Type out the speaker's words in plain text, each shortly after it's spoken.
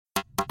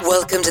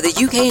Welcome to the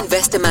UK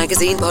Investor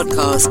Magazine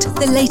podcast,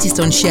 the latest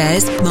on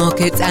shares,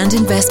 markets and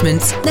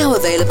investments, now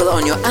available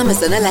on your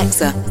Amazon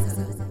Alexa.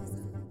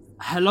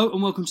 Hello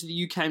and welcome to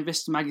the UK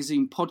Investor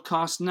Magazine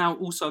podcast, now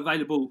also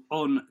available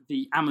on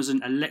the Amazon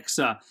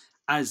Alexa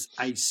as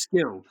a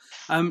skill.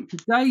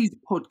 Today's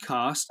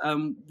podcast,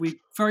 we're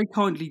very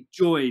kindly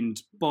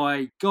joined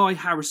by Guy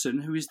Harrison,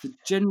 who is the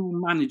General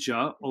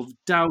Manager of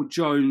Dow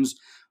Jones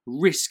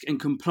Risk and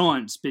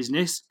Compliance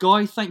Business.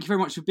 Guy, thank you very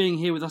much for being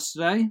here with us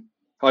today.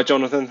 Hi,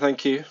 Jonathan.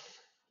 Thank you.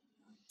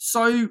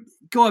 So,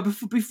 Guy,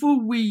 before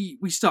we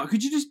start,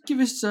 could you just give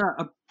us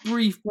a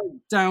brief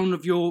breakdown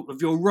of your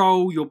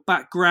role, your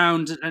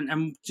background,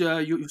 and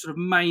your sort of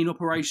main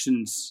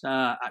operations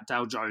at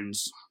Dow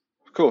Jones?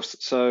 Of course.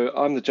 So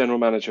I'm the General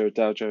Manager of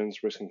Dow Jones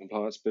Risk and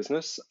Compliance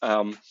Business.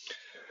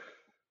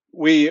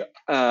 We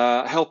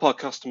help our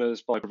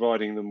customers by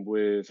providing them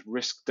with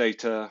risk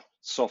data,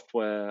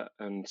 software,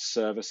 and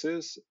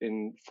services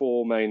in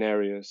four main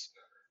areas.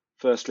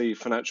 Firstly,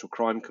 financial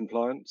crime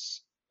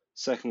compliance.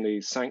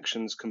 Secondly,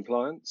 sanctions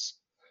compliance.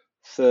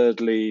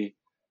 Thirdly,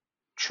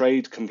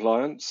 trade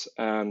compliance.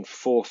 And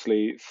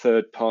fourthly,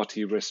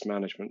 third-party risk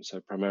management,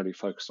 so primarily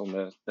focused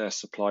on their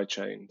supply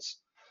chains.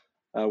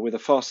 We're the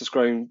fastest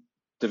growing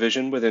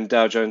division within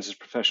Dow Jones's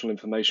professional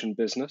information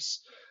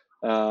business.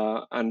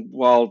 And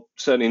while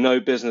certainly no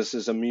business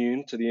is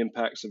immune to the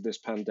impacts of this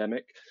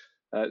pandemic,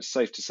 it's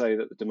safe to say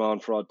that the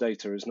demand for our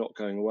data is not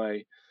going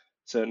away.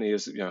 Certainly,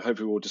 as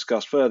hopefully we'll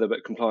discuss further,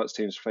 but compliance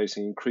teams are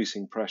facing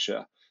increasing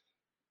pressure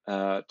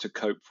to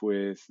cope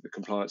with the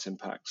compliance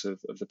impacts of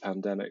the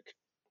pandemic.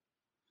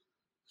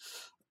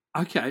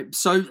 Okay,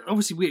 so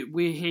obviously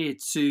we're here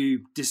to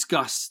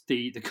discuss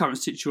the current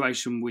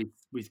situation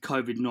with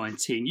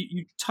COVID-19.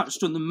 You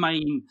touched on the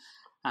main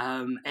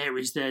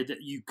areas there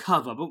that you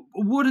cover, but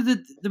what are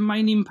the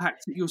main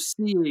impacts that you're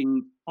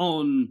seeing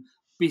on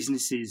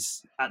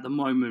businesses at the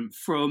moment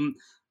from,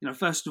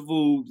 first of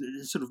all,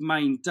 the sort of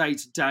main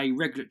day-to-day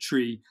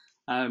regulatory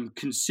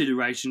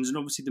considerations and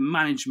obviously the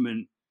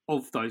management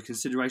of those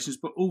considerations,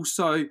 but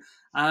also,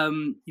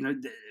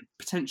 the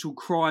potential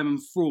crime and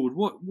fraud.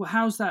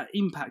 How's that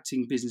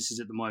impacting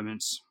businesses at the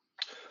moment?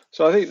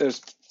 So I think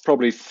there's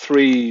probably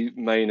three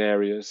main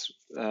areas.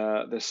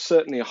 There's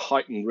certainly a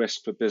heightened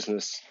risk for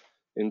business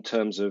in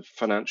terms of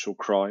financial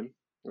crime.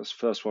 That's the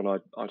first one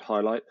I'd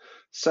highlight.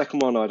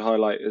 Second one I'd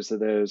highlight is that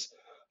there's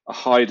a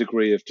high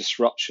degree of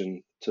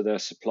disruption to their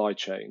supply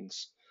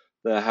chains.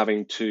 They're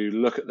having to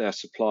look at their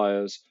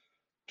suppliers,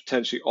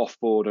 potentially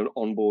offboard and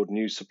onboard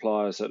new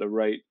suppliers at a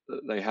rate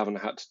that they haven't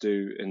had to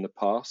do in the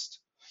past.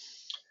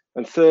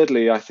 And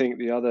thirdly, I think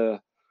the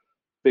other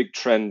big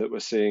trend that we're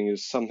seeing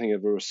is something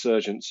of a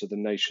resurgence of the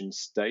nation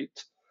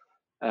state.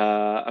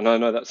 And I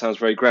know that sounds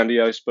very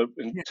grandiose, but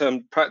in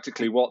terms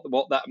practically what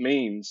that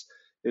means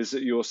is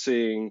that you're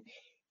seeing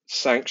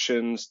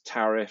sanctions,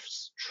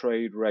 tariffs,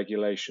 trade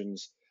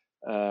regulations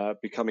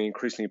becoming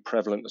increasingly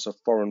prevalent as a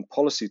foreign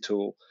policy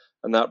tool.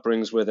 And that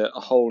brings with it a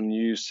whole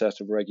new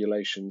set of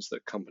regulations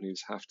that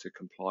companies have to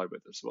comply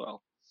with as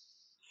well.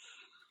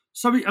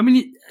 So,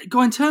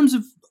 Guy, in terms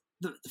of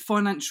the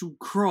financial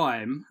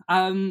crime,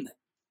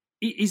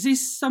 is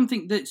this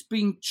something that's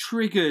being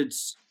triggered,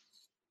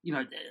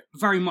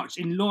 very much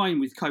in line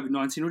with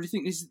COVID-19, or do you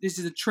think this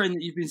is a trend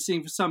that you've been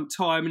seeing for some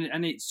time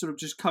and it's sort of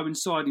just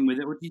coinciding with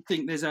it, or do you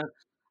think there's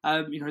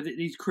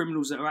these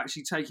criminals that are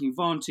actually taking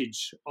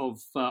advantage of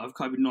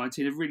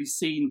COVID-19 have really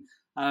seen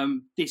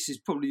this is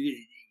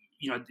probably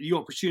the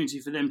opportunity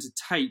for them to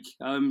take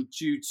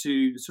due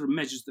to the sort of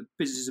measures that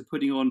businesses are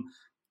putting on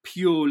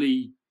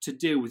purely to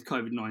deal with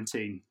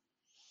COVID-19?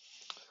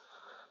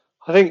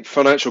 I think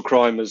financial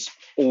crime has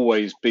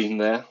always been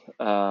there.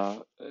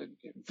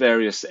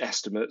 Various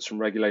estimates from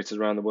regulators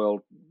around the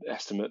world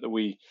estimate that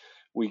we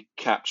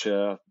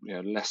capture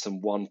less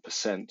than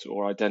 1%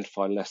 or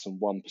identify less than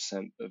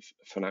 1% of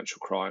financial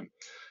crime.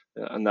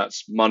 And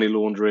that's money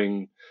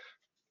laundering,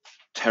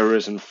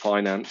 terrorism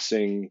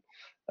financing,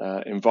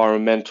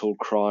 environmental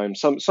crime.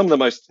 Some of the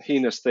most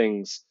heinous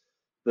things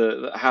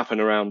that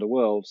happen around the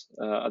world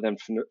are then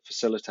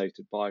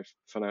facilitated by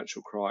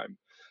financial crime.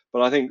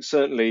 But I think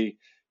certainly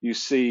you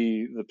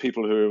see the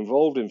people who are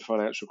involved in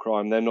financial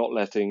crime, they're not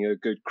letting a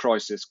good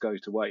crisis go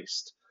to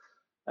waste.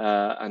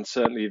 And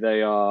certainly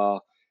they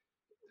are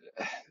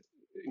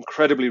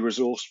incredibly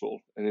resourceful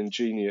and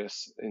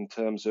ingenious in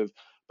terms of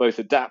both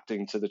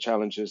adapting to the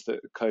challenges that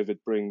COVID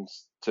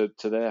brings to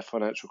their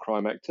financial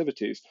crime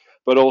activities,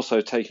 but also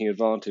taking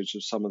advantage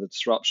of some of the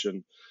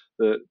disruption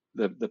that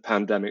the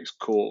pandemic's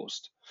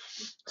caused.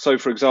 So,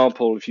 for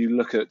example, if you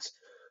look at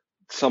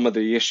some of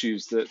the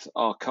issues that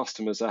our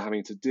customers are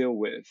having to deal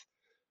with,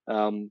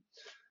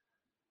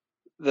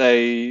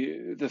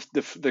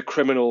 the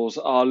criminals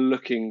are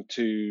looking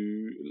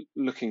to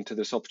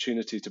this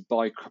opportunity to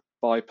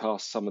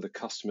bypass some of the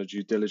customer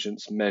due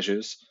diligence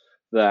measures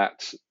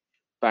that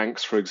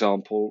banks, for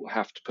example,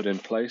 have to put in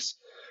place.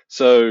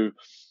 So,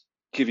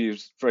 give you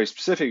very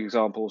specific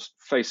examples: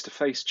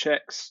 face-to-face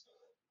checks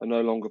are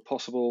no longer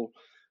possible.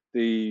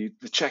 the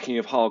checking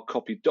of hard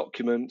copy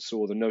documents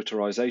or the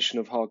notarization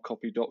of hard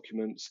copy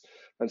documents,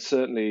 and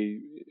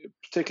certainly,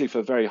 particularly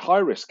for very high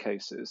risk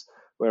cases,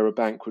 where a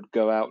bank would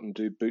go out and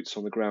do boots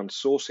on the ground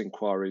source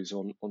inquiries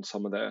on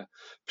some of their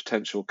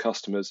potential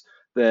customers,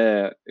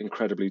 they're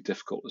incredibly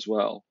difficult as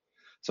well.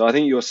 So I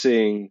think you're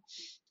seeing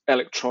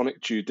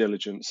electronic due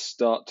diligence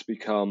start to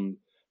become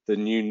the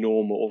new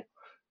normal,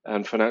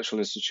 and financial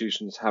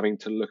institutions having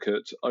to look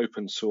at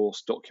open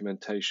source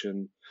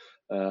documentation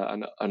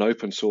and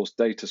open source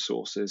data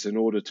sources in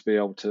order to be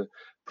able to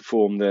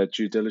perform their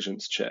due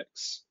diligence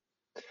checks.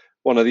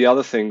 One of the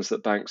other things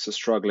that banks are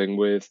struggling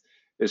with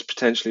is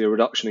potentially a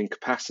reduction in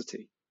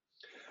capacity,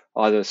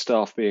 either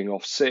staff being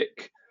off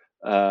sick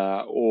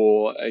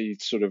or a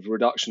sort of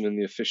reduction in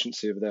the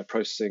efficiency of their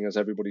processing as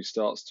everybody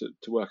starts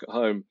to work at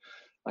home.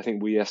 I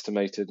think we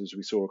estimated, as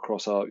we saw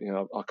across our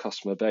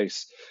customer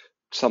base,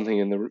 something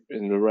in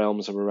the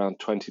realms of around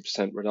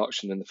 20%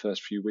 reduction in the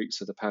first few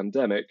weeks of the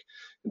pandemic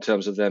in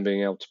terms of them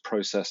being able to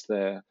process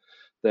their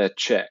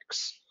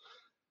checks.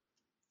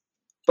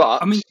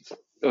 But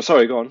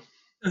sorry, go on.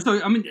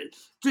 So,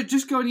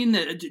 just going in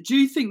there, do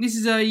you think this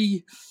is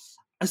a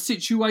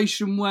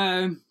situation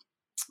where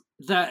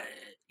that,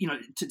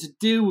 to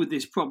deal with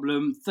this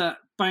problem, that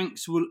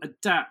banks will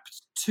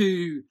adapt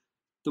to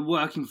the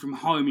working from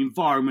home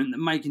environment that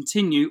may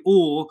continue,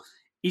 or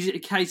is it a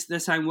case that they're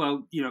saying,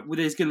 well,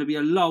 there's going to be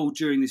a lull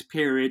during this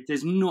period,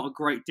 there's not a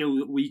great deal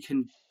that we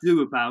can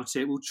do about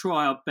it, we'll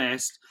try our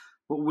best,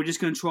 but we're just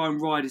going to try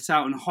and ride it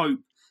out and hope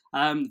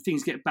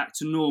things get back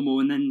to normal,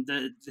 and then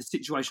the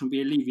situation will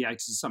be alleviated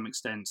to some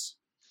extent?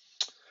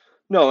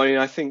 No,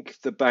 I think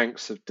the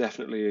banks have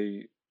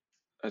definitely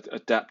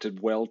adapted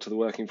well to the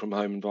working from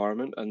home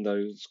environment, and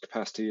those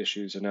capacity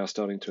issues are now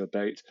starting to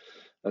abate,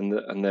 and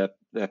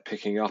they're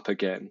picking up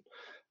again.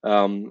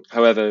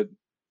 However,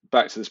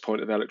 back to this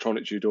point of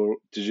electronic due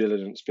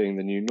diligence being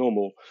the new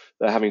normal,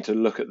 they're having to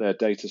look at their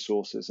data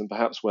sources, and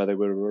perhaps where they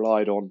would have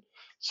relied on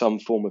some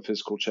form of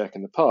physical check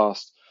in the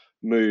past,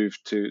 move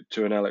to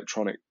an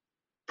electronic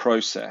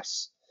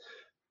process.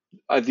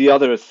 The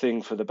other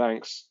thing for the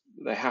banks,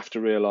 they have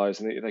to realize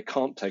they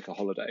can't take a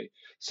holiday.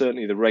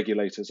 Certainly the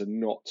regulators are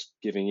not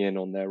giving in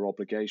on their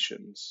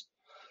obligations.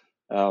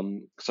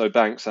 So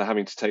banks are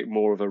having to take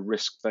more of a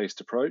risk-based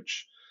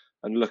approach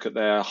and look at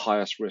their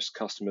highest risk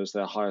customers,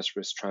 their highest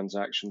risk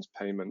transactions,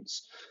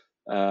 payments,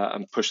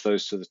 and push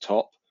those to the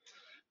top.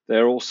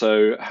 They're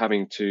also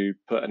having to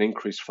put an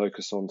increased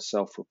focus on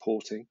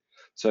self-reporting.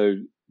 So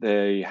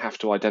they have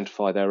to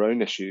identify their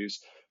own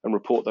issues and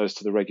report those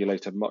to the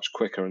regulator much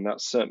quicker. And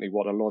that's certainly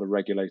what a lot of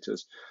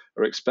regulators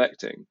are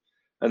expecting.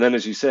 And then,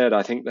 as you said,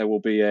 I think there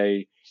will be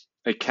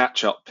a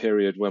catch-up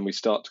period when we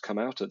start to come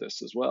out of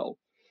this as well.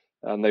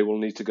 And they will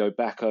need to go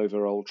back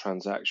over old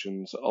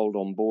transactions, old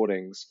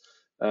onboardings,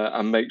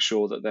 and make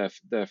sure that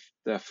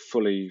they're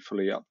fully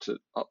up to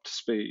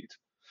speed.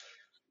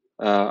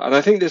 And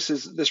I think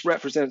this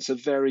represents a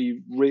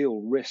very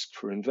real risk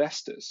for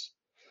investors.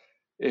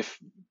 If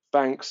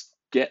banks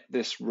get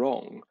this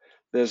wrong,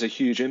 there's a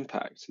huge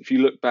impact. If you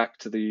look back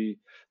to the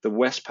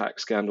Westpac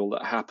scandal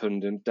that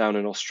happened down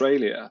in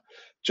Australia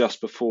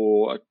just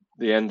before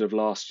the end of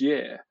last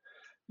year,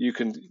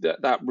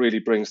 that really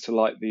brings to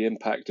light the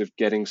impact of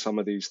getting some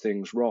of these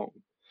things wrong.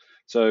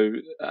 So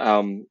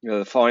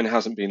the fine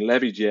hasn't been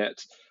levied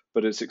yet,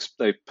 but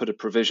they put a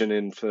provision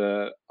in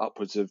for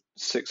upwards of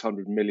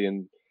 $600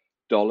 million.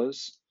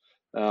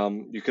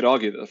 You could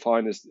argue that the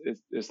fine is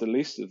the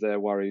least of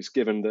their worries,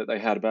 given that they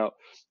had about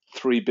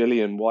 $3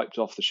 billion wiped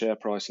off the share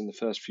price in the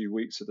first few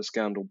weeks of the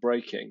scandal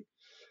breaking.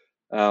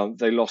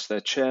 They lost their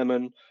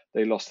chairman,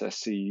 they lost their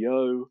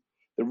CEO.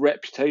 The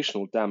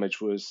reputational damage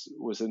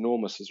was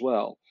enormous as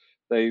well.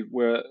 They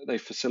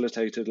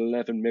facilitated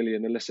 11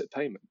 million illicit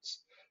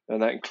payments,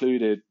 and that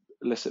included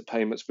illicit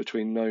payments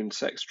between known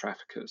sex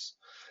traffickers.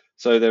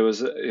 So there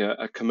was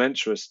a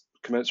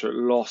commensurate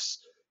loss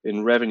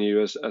in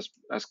revenue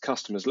as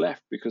customers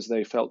left because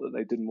they felt that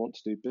they didn't want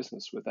to do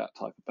business with that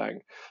type of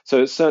bank.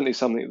 So it's certainly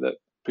something that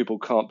people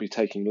can't be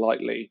taking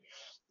lightly,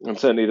 and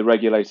certainly the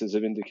regulators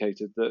have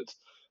indicated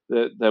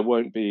that there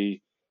won't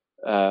be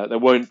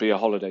a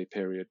holiday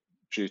period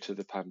due to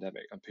the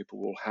pandemic, and people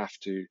will have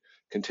to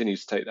continue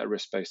to take that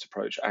risk-based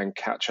approach and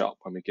catch up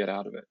when we get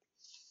out of it.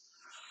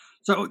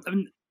 So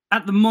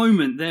at the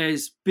moment,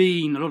 there's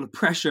been a lot of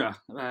pressure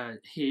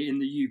here in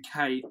the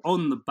UK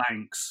on the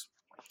banks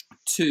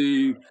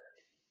to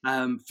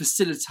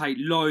facilitate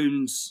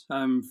loans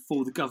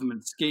for the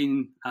government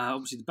scheme.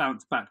 Obviously, the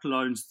bounce-back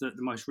loans, the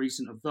most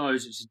recent of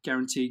those, which is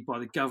guaranteed by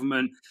the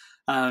government.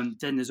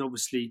 Then there's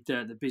obviously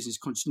the business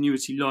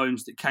continuity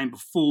loans that came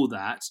before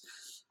that.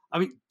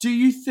 Do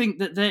you think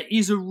that there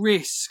is a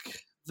risk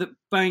that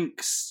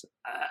banks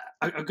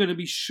are going to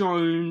be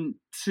shown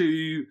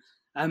to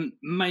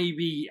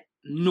maybe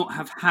not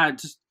have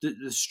had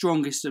the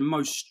strongest and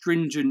most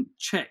stringent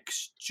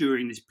checks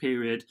during this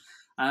period?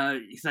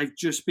 If they've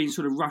just been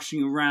sort of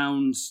rushing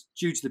around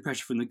due to the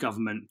pressure from the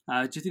government.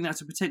 Do you think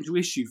that's a potential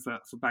issue for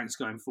banks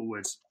going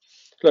forward?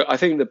 Look, I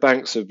think the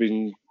banks have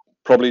been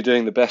probably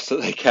doing the best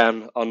that they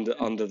can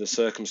under the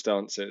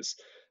circumstances.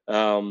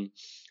 And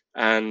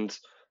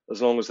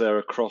as long as they're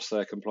across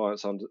their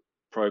compliance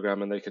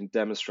program and they can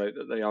demonstrate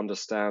that they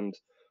understand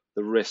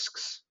the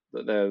risks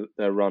that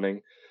they're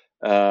running,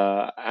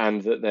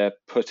 and that they're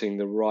putting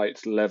the right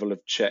level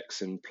of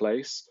checks in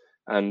place,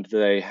 and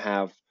they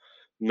have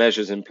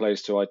measures in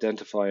place to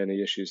identify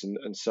any issues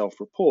and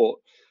self-report,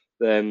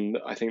 then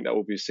I think that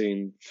will be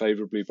seen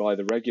favorably by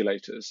the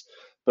regulators.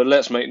 But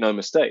let's make no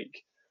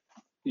mistake,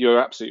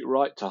 you're absolutely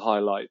right to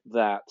highlight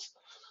that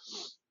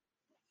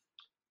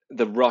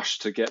the rush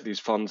to get these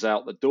funds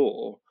out the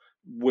door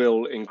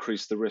will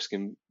increase the risk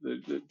in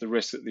the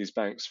risk that these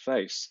banks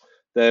face.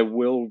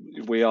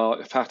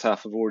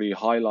 FATF have already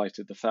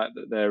highlighted the fact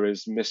that there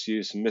is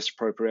misuse and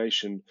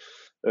misappropriation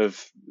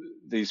of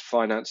these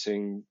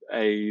financing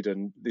aid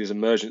and these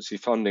emergency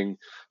funding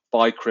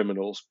by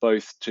criminals,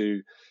 both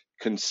to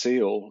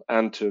conceal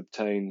and to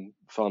obtain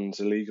funds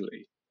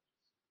illegally.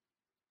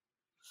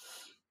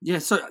 Yeah,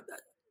 so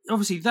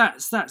obviously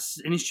that's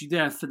an issue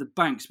there for the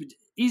banks. But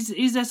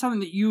is there something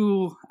that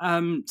you're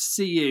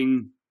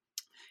seeing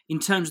in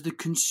terms of the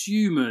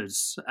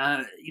consumers?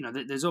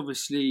 There's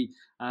obviously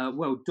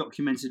well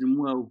documented and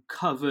well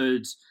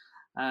covered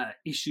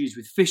issues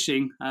with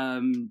phishing,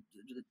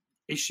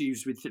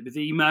 issues with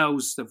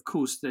emails. Of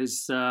course,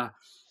 there's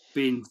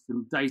been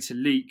some data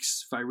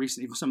leaks very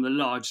recently from some of the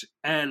large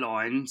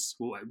airlines,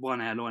 or one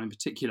airline in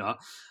particular.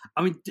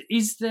 I mean,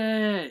 is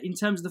there, in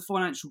terms of the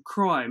financial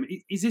crime,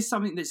 is this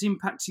something that's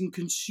impacting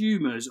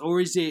consumers,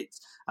 or is it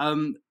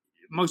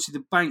mostly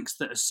the banks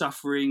that are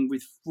suffering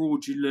with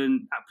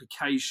fraudulent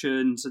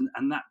applications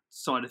and that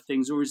side of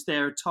things, or is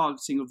there a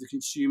targeting of the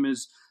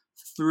consumers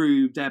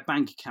through their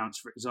bank accounts,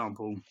 for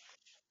example?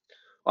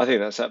 I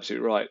think that's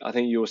absolutely right. I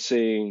think you're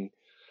seeing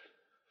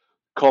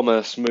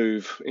commerce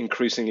move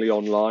increasingly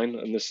online,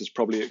 and this has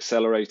probably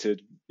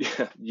accelerated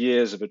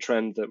years of a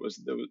trend that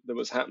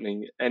was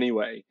happening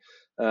anyway.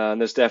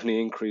 And there's definitely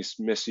increased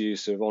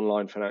misuse of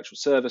online financial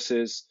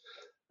services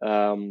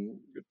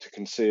to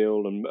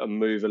conceal and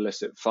move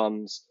illicit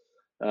funds,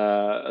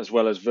 as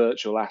well as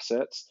virtual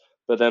assets.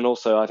 But then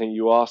also, I think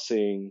you are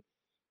seeing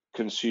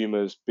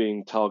consumers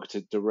being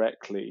targeted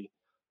directly,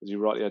 as you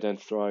rightly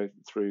identify,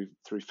 through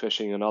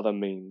phishing and other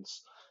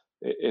means,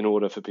 in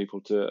order for people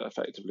to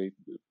effectively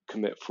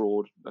commit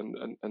fraud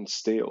and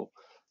steal.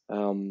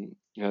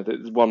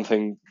 The one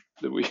thing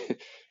that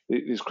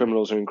these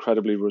criminals are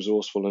incredibly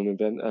resourceful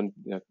and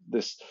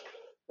this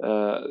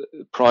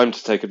primed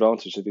to take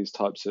advantage of these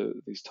types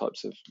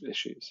of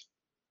issues.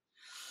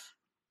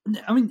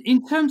 I mean,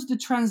 in terms of the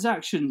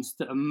transactions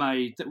that are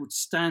made that would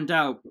stand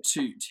out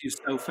to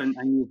yourself and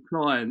your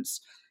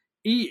clients,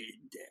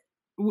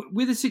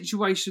 with a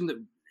situation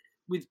that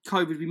with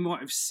COVID, we might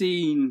have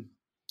seen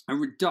a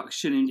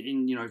reduction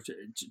in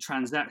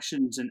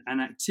transactions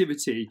and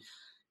activity.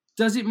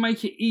 Does it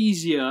make it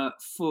easier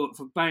for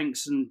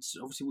banks, and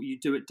obviously what you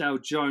do at Dow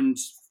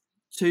Jones,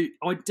 to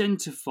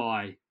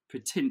identify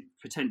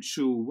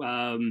potential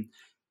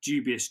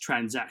dubious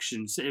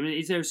transactions? I mean,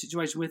 is there a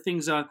situation where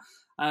things are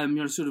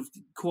sort of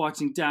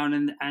quieting down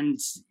and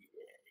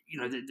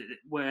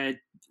where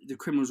the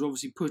criminals are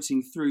obviously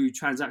putting through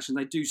transactions,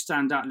 they do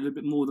stand out a little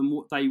bit more than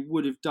what they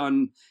would have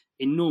done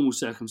in normal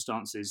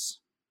circumstances?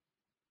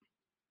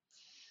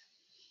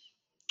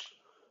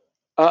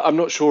 I'm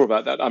not sure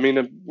about that. I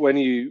mean, when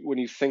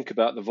you think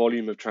about the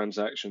volume of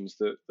transactions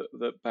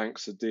that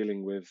banks are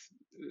dealing with,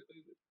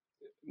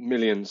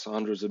 millions,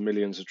 hundreds of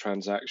millions of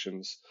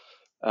transactions,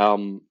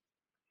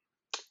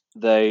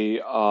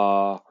 they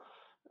are,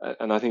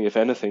 and I think if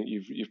anything,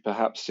 you've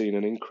perhaps seen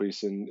an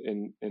increase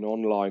in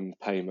online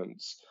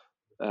payments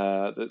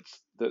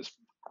that's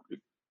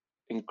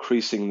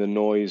increasing the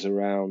noise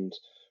around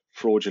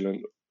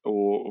fraudulent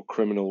or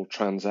criminal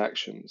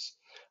transactions.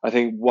 I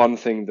think one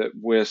thing that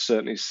we're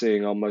certainly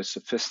seeing our most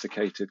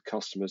sophisticated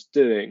customers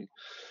doing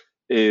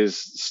is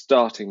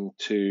starting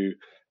to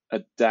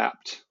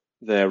adapt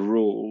their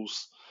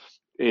rules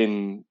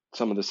in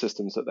some of the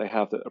systems that they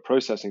have that are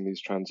processing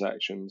these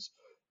transactions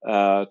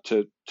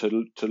to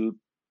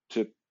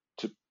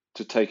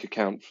take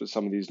account for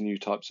some of these new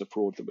types of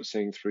fraud that we're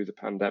seeing through the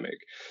pandemic.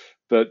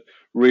 But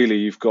really,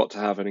 you've got to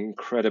have an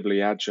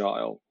incredibly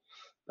agile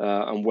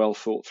and well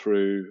thought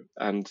through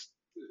and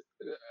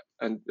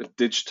a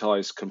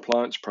digitized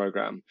compliance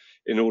program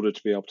in order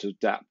to be able to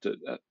adapt at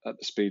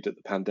the speed that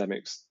the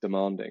pandemic's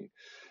demanding.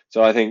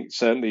 So I think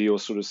certainly you'll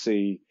sort of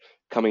see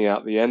coming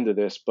out the end of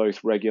this,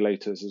 both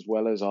regulators as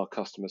well as our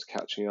customers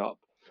catching up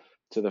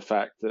to the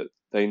fact that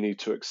they need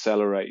to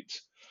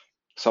accelerate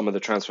some of the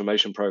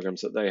transformation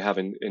programs that they have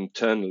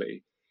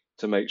internally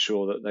to make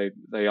sure that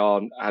they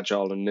are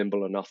agile and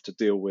nimble enough to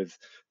deal with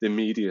the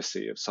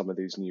immediacy of some of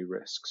these new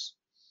risks.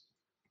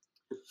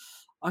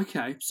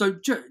 Okay, so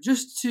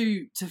just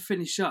to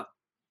finish up,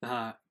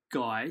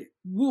 Guy,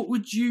 what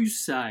would you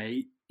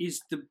say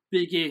is the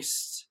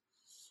biggest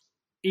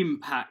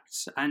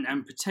impact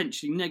and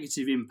potentially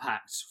negative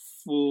impact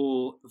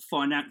for the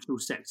financial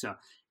sector?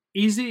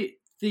 Is it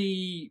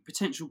the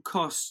potential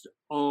cost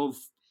of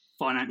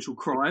financial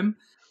crime,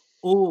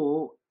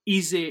 or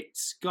is it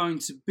going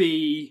to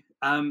be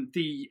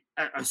the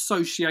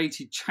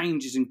associated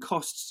changes and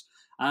costs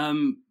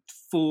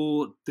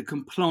for the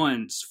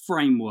compliance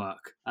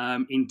framework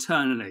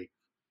internally?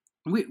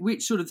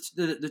 Which sort of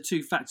the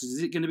two factors?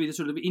 Is it going to be the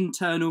sort of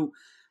internal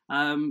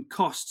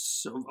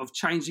costs of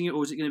changing it,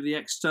 or is it going to be the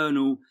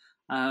external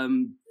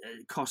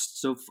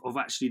costs of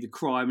actually the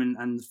crime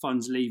and the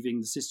funds leaving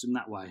the system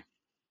that way?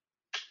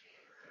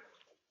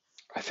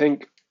 I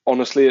think,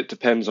 honestly, it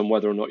depends on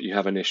whether or not you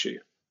have an issue.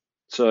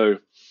 So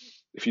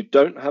if you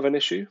don't have an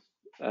issue,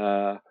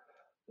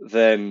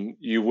 then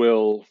there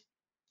will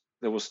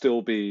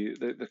still be,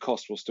 the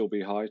cost will still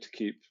be high to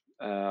keep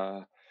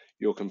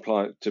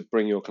to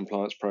bring your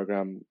compliance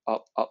program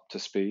up to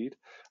speed.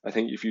 I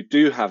think if you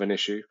do have an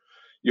issue,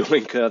 you'll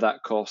incur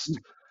that cost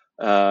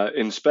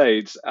in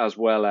spades, as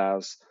well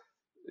as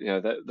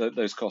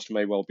those costs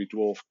may well be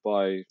dwarfed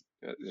by,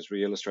 as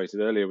we illustrated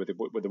earlier with the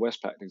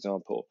Westpac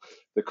example,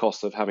 the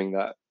cost of having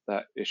that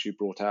issue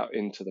brought out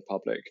into the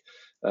public,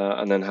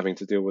 and then having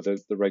to deal with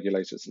the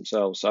regulators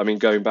themselves. So, I mean,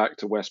 going back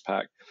to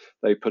Westpac,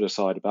 they put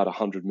aside about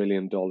 $100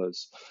 million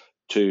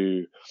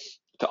to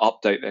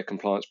update their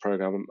compliance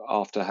program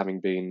after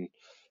having been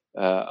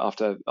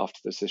after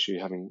this issue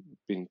having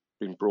been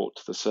brought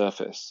to the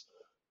surface.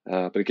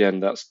 But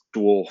again, that's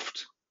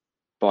dwarfed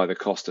by the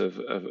cost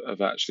of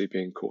actually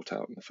being caught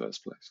out in the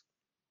first place.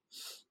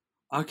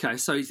 Okay,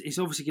 so it's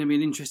obviously going to be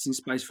an interesting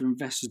space for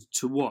investors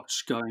to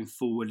watch going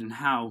forward, and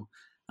how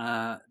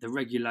the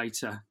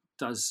regulator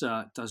does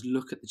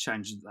look at the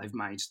changes that they've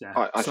made there.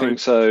 I think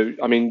so.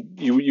 I mean,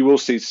 you will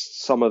see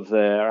some of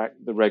the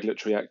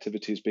regulatory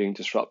activities being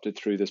disrupted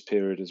through this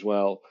period as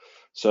well.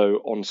 So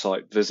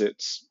on-site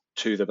visits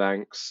to the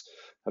banks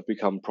have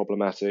become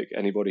problematic.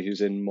 Anybody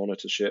who's in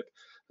monitorship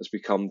has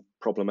become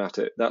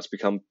problematic. That's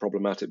become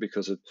problematic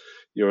because of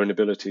your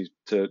inability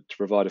to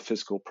provide a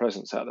physical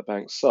presence at the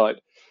bank's site.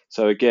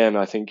 So again,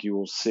 I think you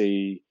will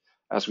see,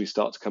 as we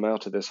start to come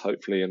out of this,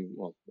 hopefully, and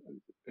well,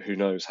 who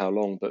knows how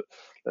long, but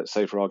let's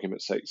say for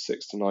argument's sake,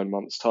 6 to 9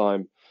 months'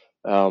 time,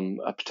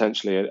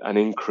 potentially an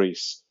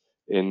increase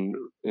in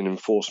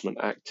enforcement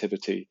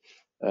activity,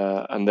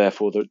 and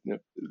therefore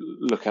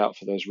look out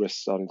for those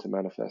risks starting to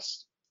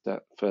manifest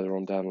further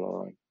on down the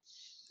line.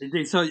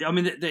 Indeed. So, I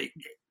mean,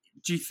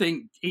 do you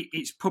think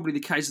it's probably the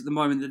case at the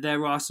moment that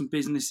there are some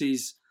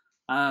businesses,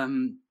 at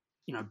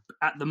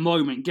the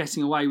moment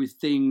getting away with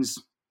things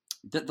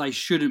that they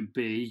shouldn't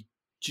be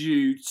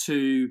due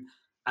to,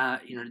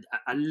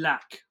 a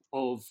lack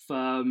of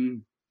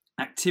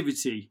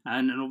activity,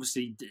 and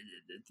obviously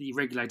the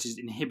regulators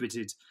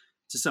inhibited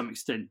to some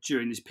extent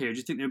during this period? Do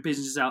you think there are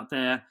businesses out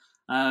there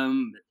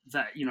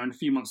that, in a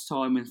few months'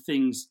 time, when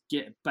things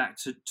get back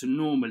to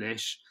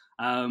normalish,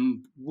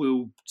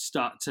 will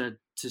start to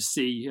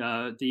see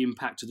the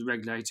impact of the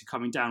regulator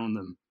coming down on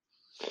them?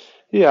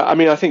 Yeah, I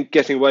mean, I think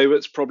getting away with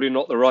it's probably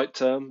not the right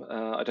term.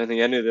 I don't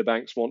think any of the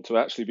banks want to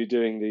actually be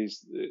doing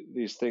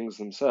these things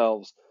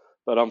themselves,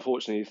 but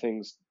unfortunately,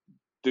 things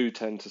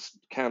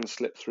can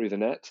slip through the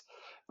net.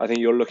 I think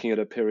you're looking at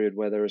a period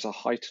where there is a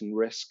heightened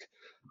risk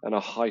and a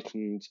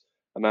heightened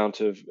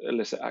amount of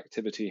illicit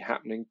activity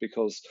happening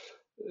because,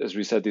 as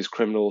we said, these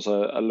criminals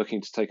are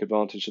looking to take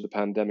advantage of the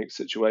pandemic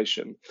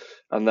situation.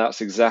 And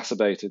that's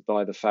exacerbated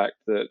by the fact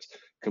that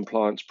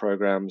compliance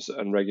programs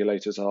and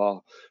regulators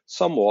are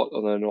somewhat,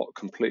 and they're not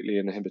completely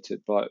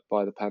inhibited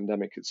by the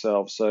pandemic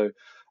itself. So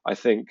I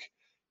think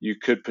you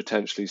could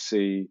potentially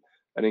see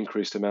an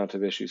increased amount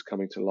of issues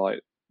coming to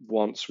light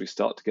once we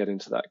start to get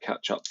into that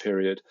catch-up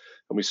period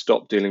and we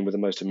stop dealing with the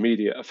most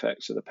immediate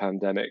effects of the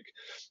pandemic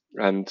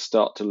and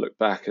start to look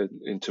back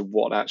into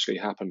what actually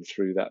happened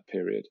through that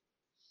period.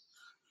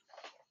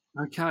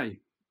 Okay,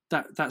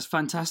 that's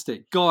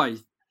fantastic. Guy,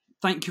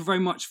 thank you very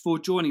much for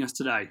joining us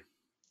today.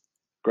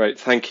 Great,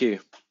 thank you.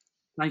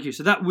 Thank you.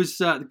 So that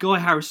was Guy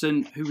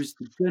Harrison, who is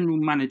the General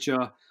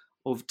Manager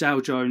of Dow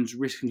Jones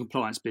Risk and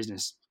Compliance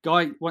Business.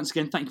 Guy, once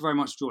again, thank you very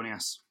much for joining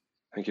us.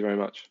 Thank you very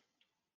much.